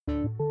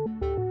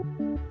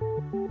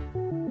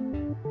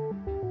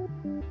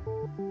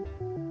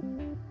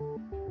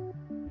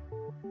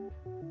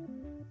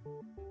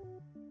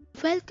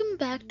Welcome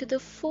back to the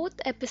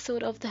fourth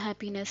episode of the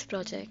Happiness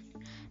Project,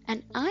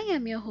 and I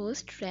am your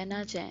host,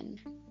 Rena Jain.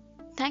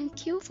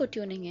 Thank you for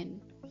tuning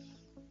in.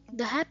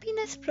 The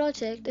Happiness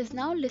Project is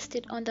now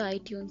listed on the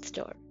iTunes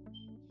Store.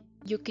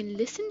 You can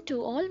listen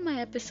to all my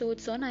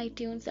episodes on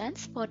iTunes and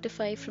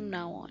Spotify from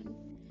now on.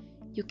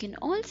 You can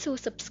also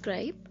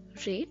subscribe,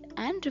 rate,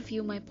 and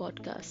review my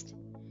podcast.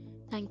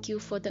 Thank you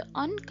for the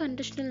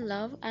unconditional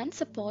love and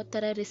support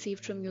that I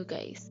received from you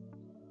guys.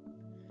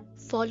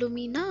 Follow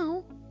me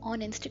now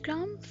on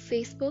Instagram,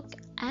 Facebook,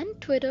 and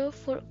Twitter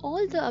for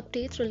all the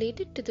updates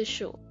related to the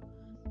show.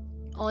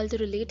 All the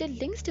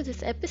related links to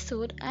this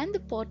episode and the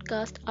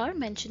podcast are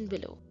mentioned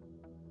below.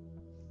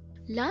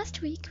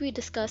 Last week we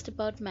discussed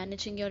about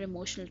managing your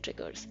emotional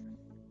triggers.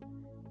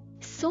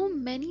 So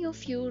many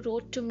of you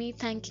wrote to me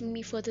thanking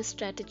me for the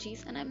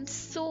strategies, and I'm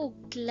so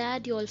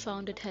glad you all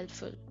found it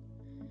helpful.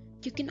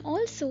 You can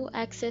also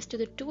access to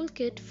the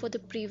toolkit for the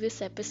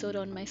previous episode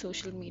on my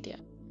social media.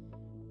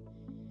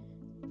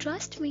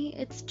 Trust me,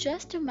 it's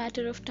just a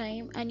matter of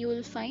time and you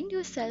will find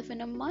yourself in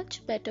a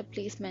much better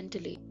place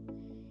mentally.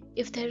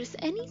 If there is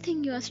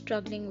anything you are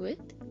struggling with,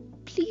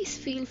 please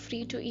feel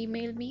free to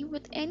email me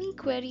with any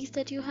queries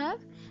that you have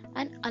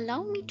and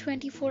allow me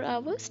 24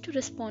 hours to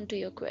respond to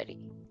your query.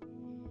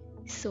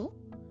 So,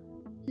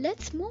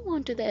 let's move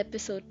on to the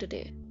episode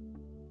today.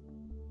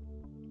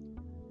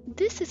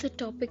 This is a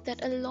topic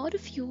that a lot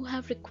of you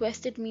have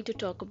requested me to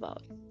talk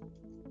about.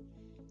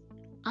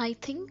 I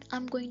think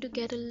I'm going to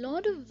get a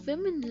lot of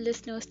women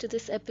listeners to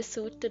this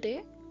episode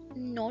today,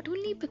 not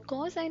only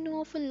because I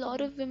know of a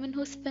lot of women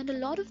who spend a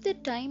lot of their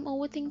time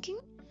overthinking,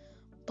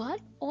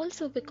 but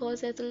also because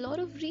there's a lot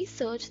of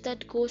research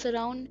that goes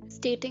around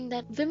stating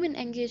that women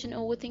engage in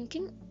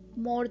overthinking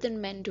more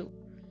than men do.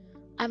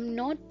 I'm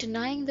not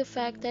denying the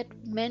fact that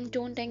men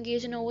don't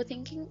engage in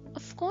overthinking,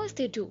 of course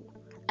they do,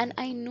 and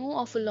I know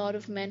of a lot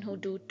of men who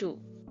do too.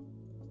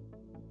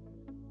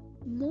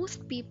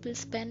 Most people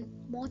spend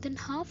more than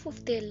half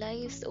of their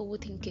lives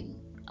overthinking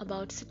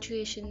about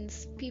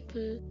situations,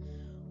 people,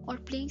 or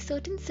playing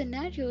certain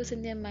scenarios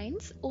in their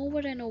minds over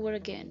and over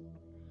again.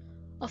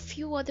 A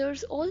few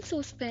others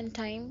also spend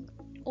time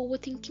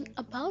overthinking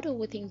about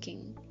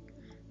overthinking.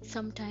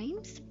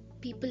 Sometimes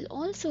people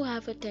also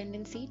have a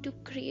tendency to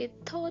create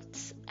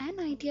thoughts and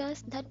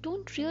ideas that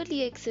don't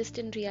really exist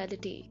in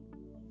reality.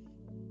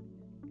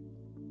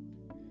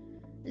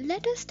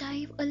 Let us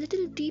dive a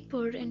little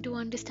deeper into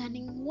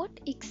understanding what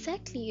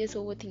exactly is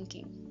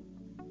overthinking.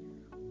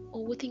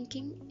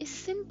 Overthinking is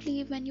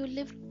simply when you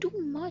live too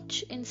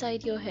much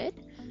inside your head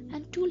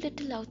and too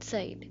little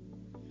outside.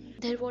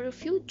 There were a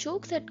few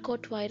jokes that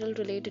got viral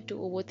related to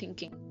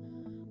overthinking.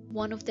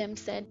 One of them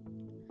said,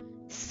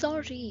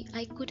 "Sorry,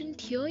 I couldn't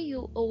hear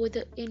you over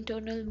the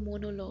internal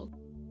monologue."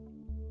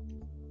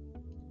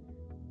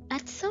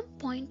 At some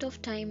point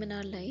of time in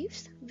our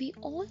lives, we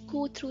all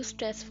go through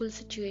stressful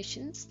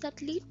situations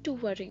that lead to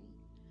worrying.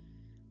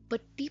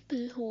 But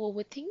people who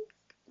overthink,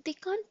 they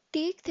can't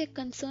take their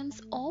concerns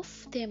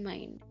off their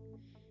mind.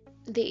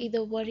 They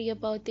either worry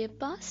about their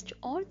past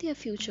or their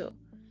future.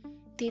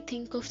 They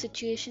think of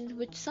situations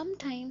which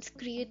sometimes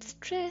create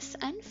stress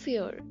and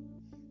fear.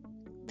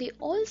 They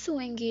also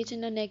engage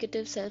in a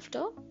negative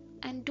self-talk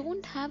and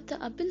don't have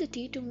the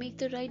ability to make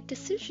the right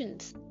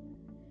decisions.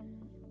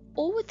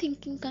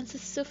 Overthinking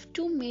consists of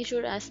two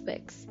major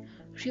aspects,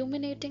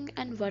 ruminating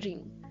and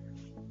worrying.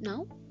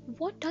 Now,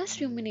 what does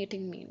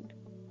ruminating mean?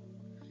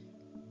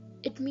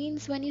 It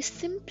means when you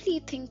simply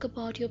think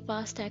about your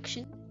past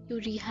action, you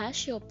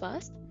rehash your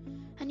past,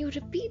 and you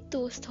repeat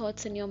those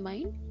thoughts in your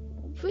mind,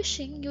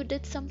 wishing you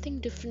did something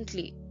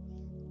differently.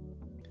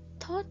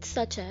 Thoughts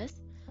such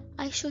as,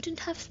 "I shouldn't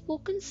have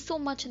spoken so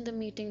much in the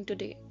meeting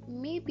today.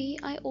 Maybe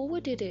I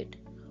overdid it."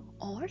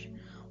 Or,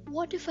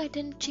 "What if I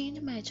didn't change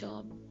my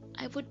job?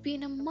 I would be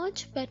in a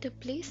much better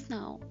place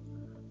now."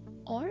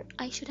 Or,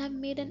 "I should have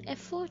made an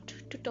effort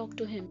to talk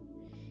to him.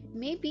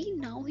 Maybe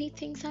now he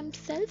thinks I'm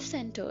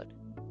self-centered."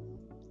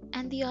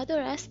 And the other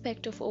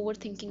aspect of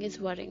overthinking is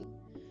worrying.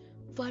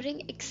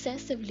 Worrying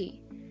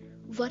excessively.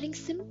 Worrying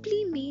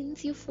simply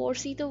means you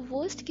foresee the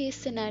worst case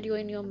scenario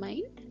in your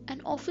mind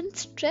and often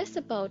stress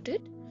about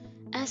it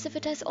as if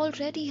it has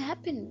already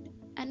happened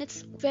and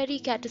it's very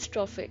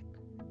catastrophic.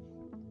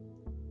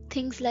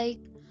 Things like,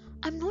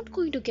 "I'm not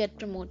going to get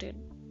promoted,"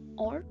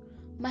 or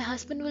 "My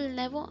husband will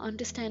never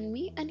understand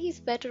me and he's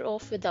better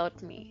off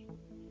without me,"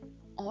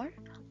 or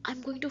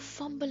 "I'm going to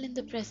fumble in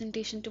the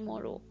presentation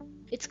tomorrow.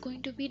 It's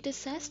going to be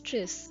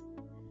disastrous."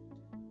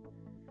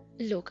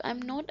 Look,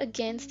 I'm not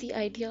against the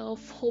idea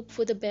of hope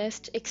for the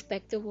best,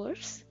 expect the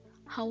worst.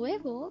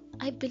 However,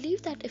 I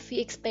believe that if we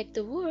expect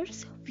the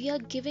worst, we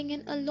are giving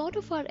in a lot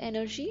of our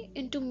energy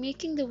into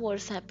making the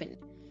worst happen.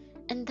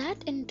 And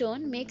that in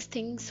turn makes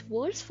things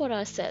worse for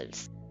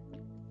ourselves.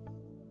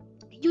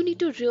 You need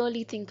to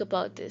really think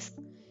about this.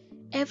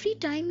 Every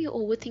time you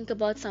overthink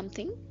about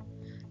something,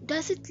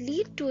 does it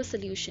lead to a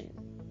solution?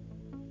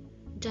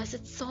 Does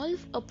it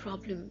solve a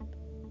problem?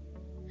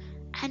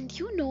 And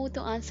you know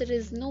the answer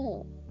is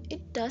no,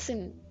 it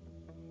doesn't.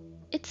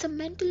 It's a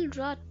mental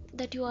rut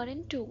that you are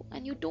into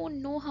and you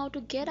don't know how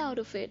to get out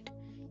of it.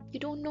 You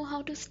don't know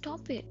how to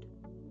stop it.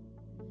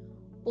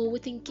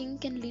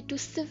 Overthinking can lead to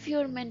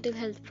severe mental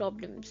health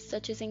problems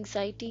such as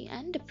anxiety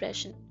and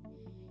depression.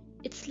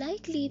 It's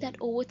likely that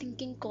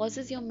overthinking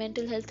causes your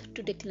mental health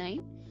to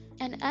decline,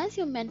 and as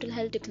your mental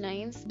health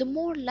declines, the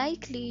more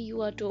likely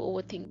you are to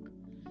overthink.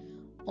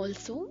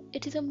 Also,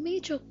 it is a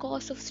major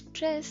cause of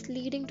stress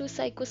leading to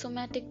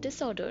psychosomatic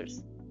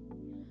disorders.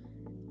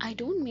 I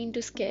don't mean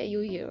to scare you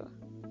here,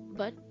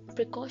 but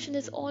precaution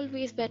is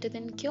always better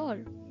than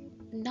cure.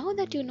 Now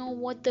that you know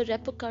what the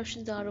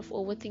repercussions are of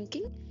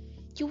overthinking,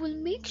 you will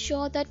make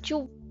sure that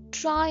you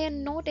try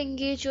and not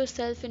engage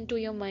yourself into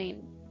your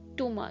mind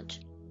too much.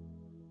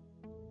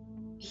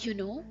 You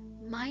know,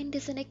 mind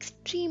is an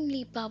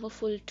extremely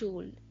powerful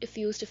tool if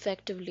used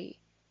effectively.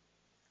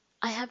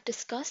 I have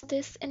discussed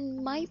this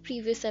in my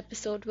previous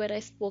episode where I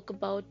spoke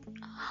about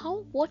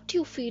how what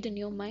you feed in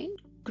your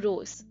mind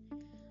grows.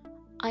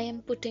 I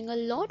am putting a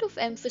lot of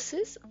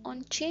emphasis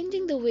on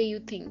changing the way you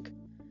think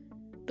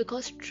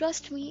because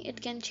trust me, it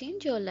can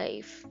change your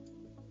life.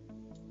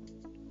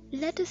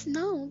 Let us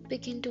now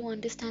begin to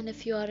understand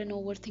if you are an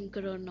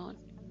overthinker or not.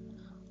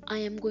 I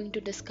am going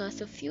to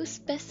discuss a few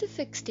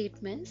specific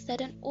statements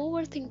that an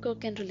overthinker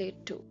can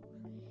relate to.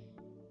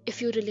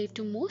 If you relate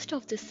to most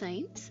of the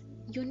signs,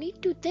 you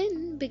need to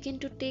then begin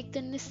to take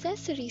the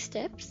necessary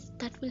steps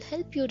that will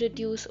help you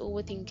reduce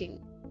overthinking.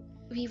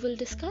 We will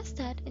discuss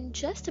that in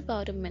just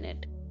about a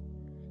minute.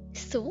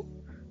 So,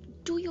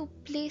 do you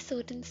play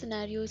certain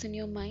scenarios in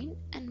your mind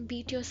and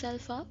beat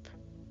yourself up?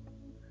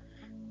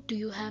 Do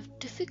you have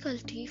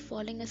difficulty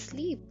falling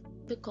asleep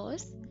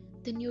because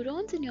the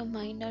neurons in your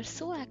mind are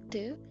so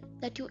active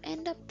that you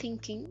end up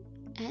thinking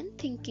and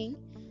thinking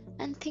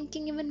and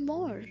thinking even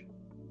more?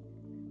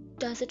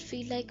 Does it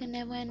feel like a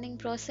never ending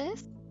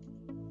process?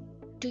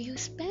 Do you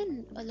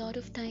spend a lot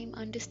of time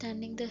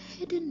understanding the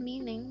hidden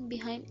meaning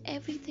behind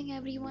everything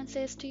everyone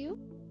says to you?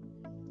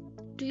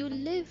 Do you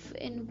live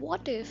in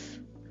what if,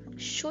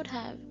 should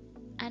have,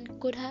 and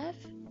could have?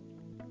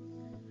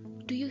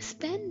 Do you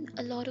spend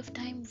a lot of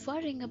time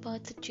worrying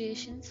about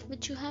situations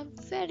which you have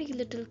very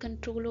little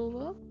control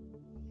over?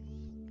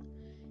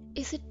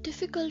 Is it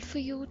difficult for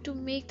you to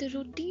make the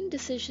routine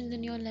decisions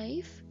in your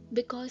life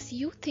because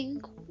you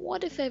think,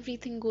 what if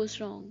everything goes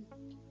wrong?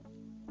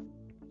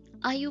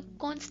 Are you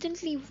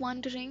constantly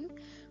wondering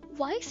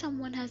why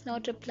someone has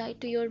not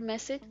replied to your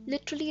message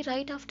literally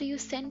right after you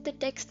sent the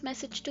text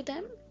message to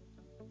them?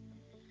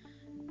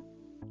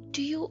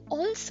 Do you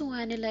also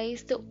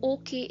analyze the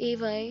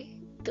OKAY,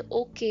 the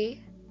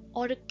OK,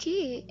 or a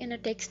K in a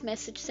text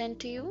message sent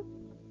to you?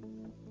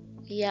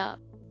 Yeah,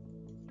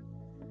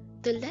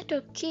 the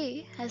letter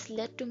K has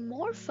led to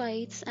more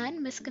fights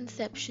and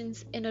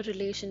misconceptions in a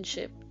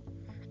relationship.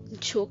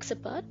 Jokes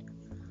apart,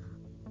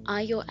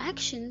 are your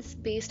actions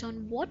based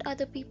on what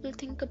other people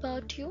think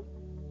about you?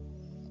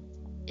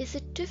 Is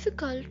it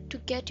difficult to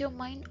get your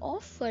mind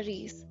off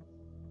worries?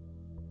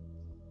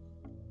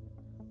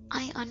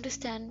 I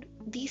understand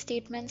these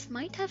statements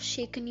might have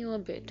shaken you a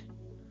bit.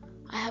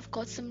 I have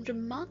got some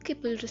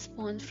remarkable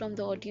response from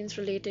the audience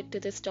related to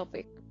this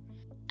topic.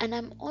 And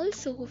I'm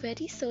also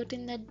very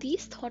certain that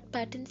these thought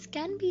patterns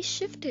can be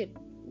shifted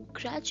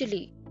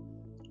gradually.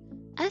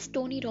 As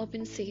Tony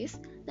Robbins says,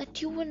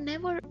 that you were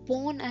never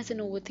born as an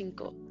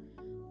overthinker.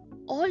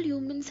 All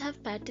humans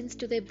have patterns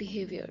to their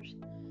behavior.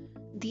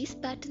 These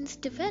patterns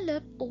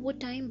develop over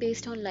time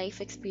based on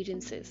life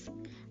experiences.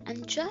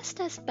 And just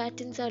as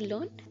patterns are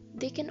learned,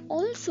 they can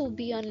also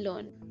be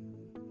unlearned.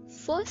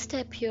 First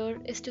step here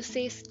is to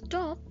say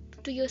stop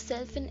to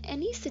yourself in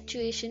any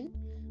situation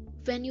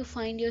when you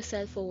find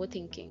yourself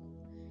overthinking.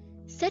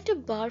 Set a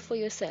bar for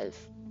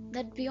yourself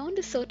that beyond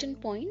a certain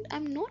point,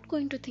 I'm not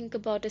going to think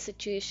about a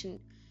situation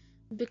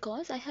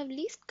because I have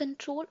least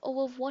control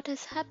over what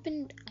has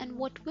happened and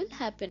what will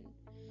happen.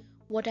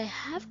 What I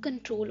have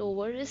control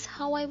over is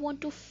how I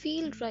want to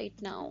feel right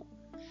now.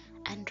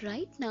 And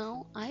right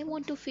now, I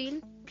want to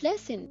feel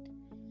pleasant,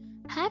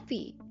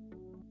 happy,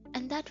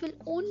 and that will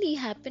only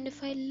happen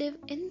if I live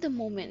in the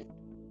moment.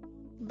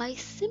 By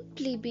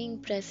simply being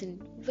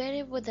present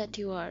wherever that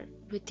you are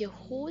with your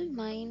whole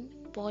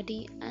mind,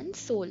 body, and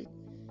soul,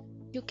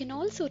 you can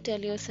also tell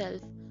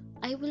yourself,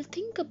 I will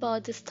think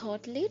about this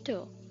thought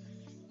later.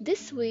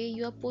 This way,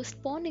 you are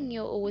postponing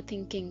your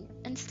overthinking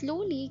and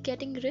slowly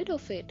getting rid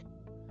of it.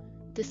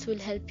 This will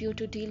help you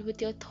to deal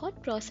with your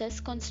thought process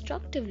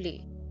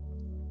constructively.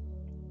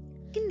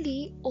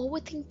 Secondly,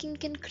 overthinking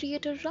can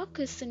create a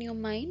ruckus in your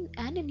mind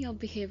and in your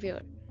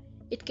behavior.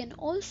 It can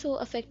also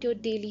affect your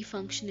daily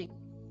functioning.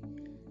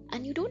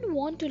 And you don't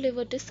want to live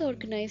a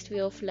disorganized way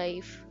of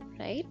life,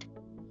 right?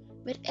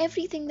 Where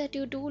everything that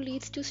you do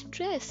leads to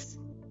stress.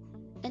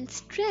 And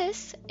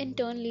stress in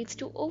turn leads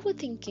to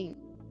overthinking.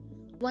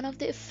 One of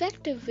the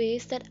effective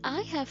ways that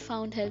I have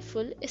found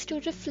helpful is to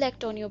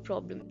reflect on your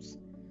problems.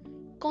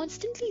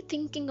 Constantly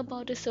thinking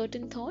about a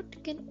certain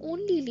thought can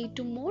only lead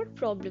to more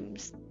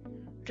problems.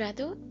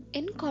 Rather,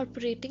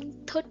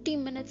 incorporating 30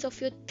 minutes of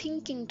your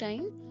thinking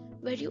time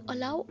where you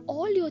allow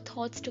all your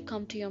thoughts to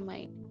come to your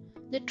mind.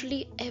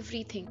 Literally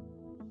everything.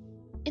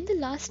 In the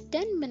last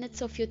 10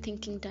 minutes of your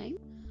thinking time,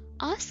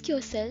 ask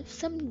yourself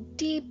some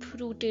deep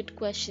rooted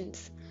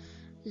questions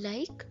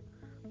like,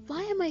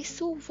 why am I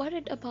so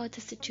worried about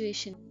the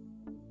situation?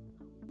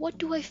 What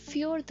do I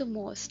fear the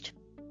most?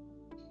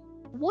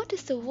 What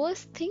is the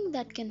worst thing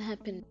that can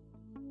happen?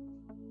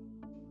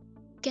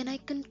 Can I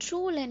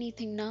control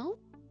anything now?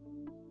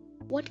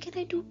 What can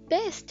I do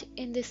best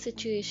in this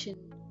situation?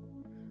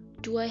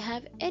 Do I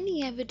have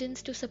any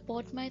evidence to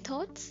support my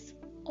thoughts?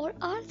 Or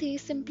are they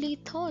simply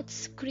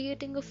thoughts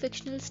creating a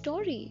fictional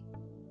story?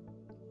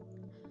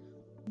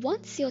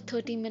 Once your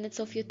 30 minutes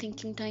of your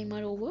thinking time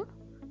are over,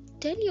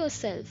 tell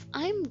yourself,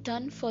 I'm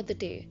done for the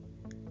day.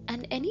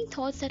 And any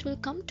thoughts that will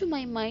come to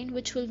my mind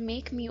which will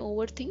make me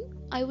overthink,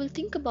 I will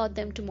think about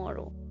them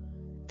tomorrow.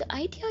 The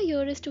idea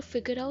here is to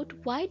figure out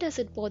why does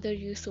it bother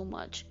you so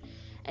much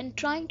and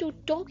trying to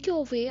talk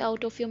your way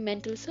out of your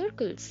mental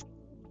circles.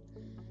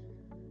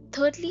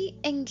 Thirdly,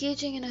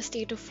 engaging in a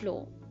state of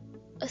flow.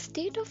 A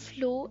state of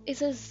flow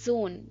is a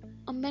zone,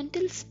 a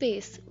mental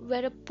space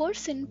where a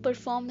person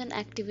performs an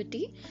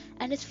activity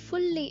and is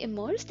fully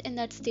immersed in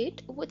that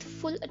state with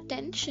full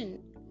attention.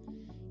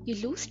 You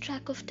lose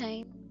track of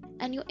time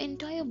and your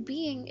entire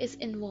being is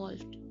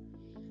involved.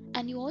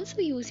 And you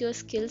also use your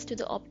skills to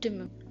the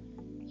optimum.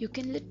 You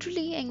can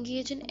literally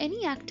engage in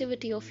any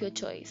activity of your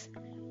choice,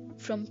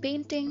 from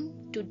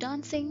painting to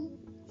dancing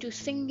to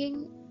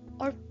singing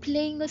or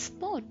playing a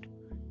sport.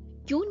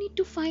 You need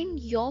to find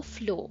your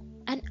flow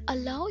and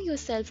allow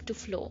yourself to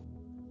flow.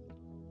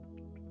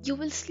 You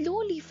will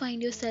slowly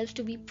find yourself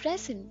to be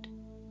present,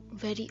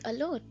 very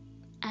alert,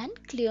 and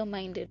clear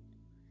minded.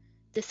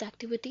 This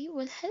activity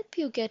will help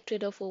you get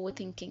rid of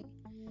overthinking.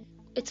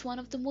 It's one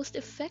of the most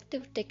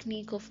effective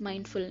technique of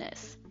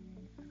mindfulness.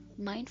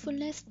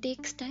 Mindfulness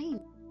takes time.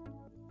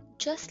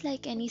 Just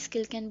like any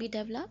skill can be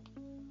developed,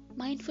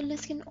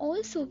 mindfulness can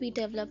also be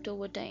developed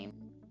over time.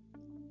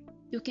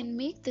 You can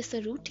make this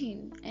a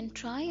routine and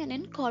try and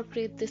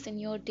incorporate this in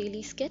your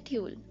daily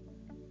schedule.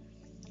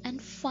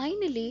 And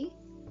finally,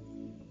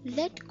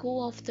 let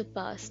go of the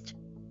past.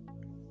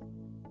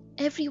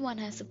 Everyone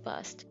has a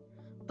past,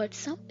 but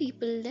some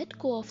people let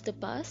go of the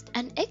past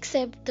and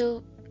accept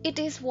the it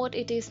is what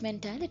it is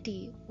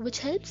mentality, which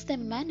helps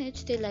them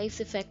manage their lives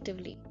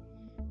effectively.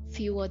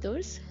 Few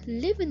others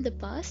live in the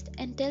past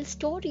and tell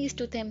stories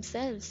to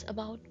themselves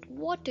about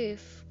what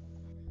if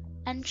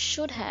and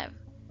should have,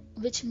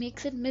 which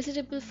makes it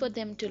miserable for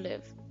them to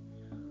live.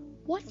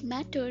 What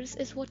matters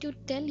is what you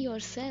tell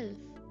yourself.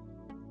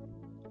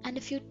 And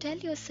if you tell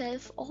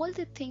yourself all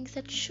the things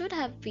that should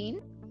have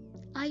been,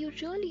 are you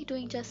really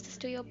doing justice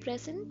to your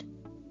present?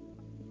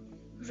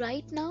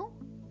 Right now?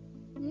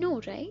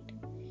 No, right?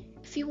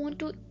 If you want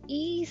to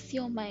ease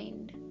your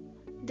mind,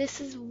 this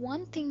is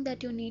one thing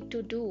that you need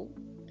to do.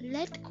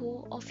 Let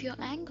go of your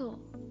anger.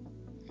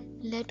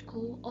 Let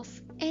go of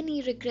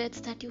any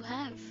regrets that you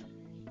have.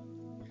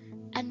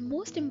 And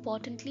most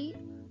importantly,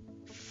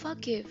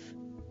 forgive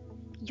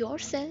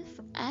yourself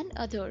and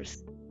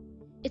others.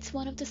 It's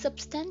one of the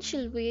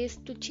substantial ways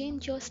to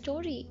change your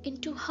story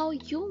into how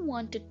you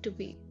want it to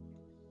be.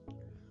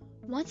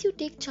 Once you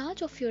take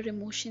charge of your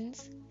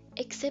emotions,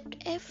 accept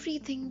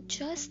everything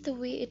just the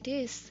way it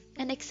is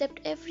and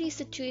accept every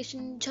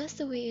situation just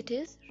the way it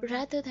is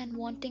rather than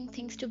wanting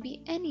things to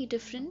be any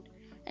different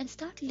and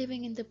start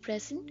living in the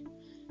present,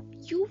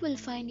 you will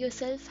find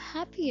yourself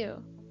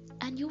happier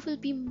and you will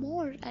be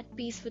more at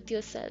peace with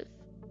yourself.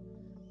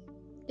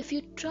 If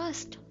you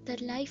trust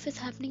that life is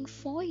happening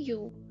for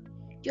you,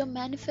 you're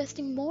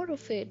manifesting more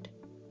of it.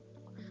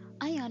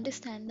 I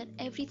understand that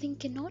everything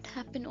cannot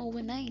happen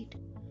overnight,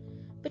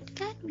 but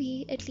can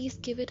we at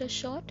least give it a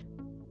shot?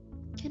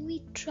 Can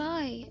we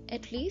try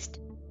at least?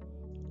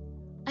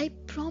 I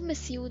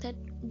promise you that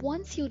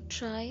once you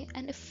try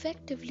and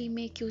effectively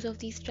make use of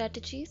these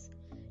strategies,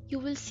 you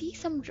will see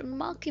some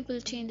remarkable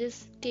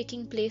changes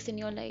taking place in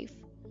your life.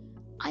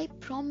 I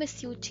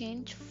promise you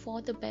change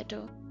for the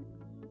better.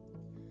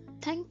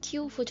 Thank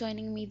you for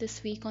joining me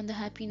this week on the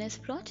Happiness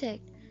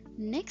Project.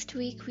 Next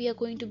week, we are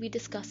going to be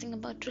discussing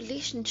about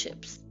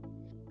relationships.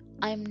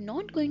 I am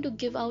not going to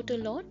give out a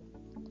lot,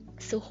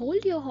 so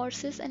hold your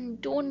horses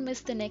and don't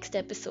miss the next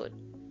episode.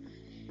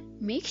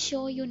 Make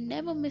sure you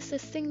never miss a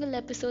single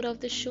episode of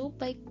the show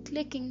by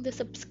clicking the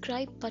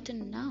subscribe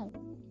button now.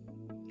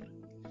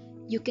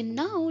 You can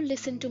now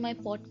listen to my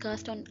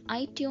podcast on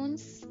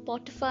iTunes,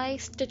 Spotify,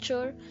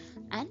 Stitcher,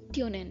 and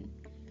TuneIn.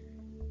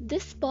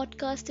 This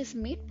podcast is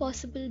made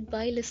possible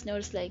by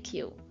listeners like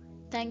you.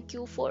 Thank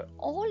you for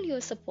all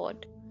your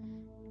support.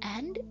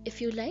 And if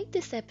you like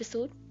this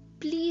episode,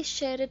 please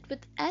share it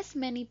with as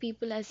many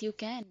people as you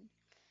can.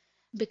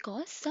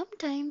 Because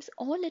sometimes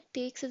all it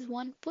takes is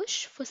one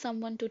push for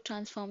someone to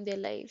transform their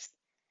lives.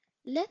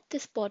 Let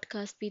this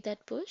podcast be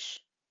that push.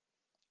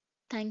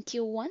 Thank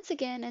you once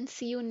again and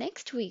see you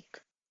next week.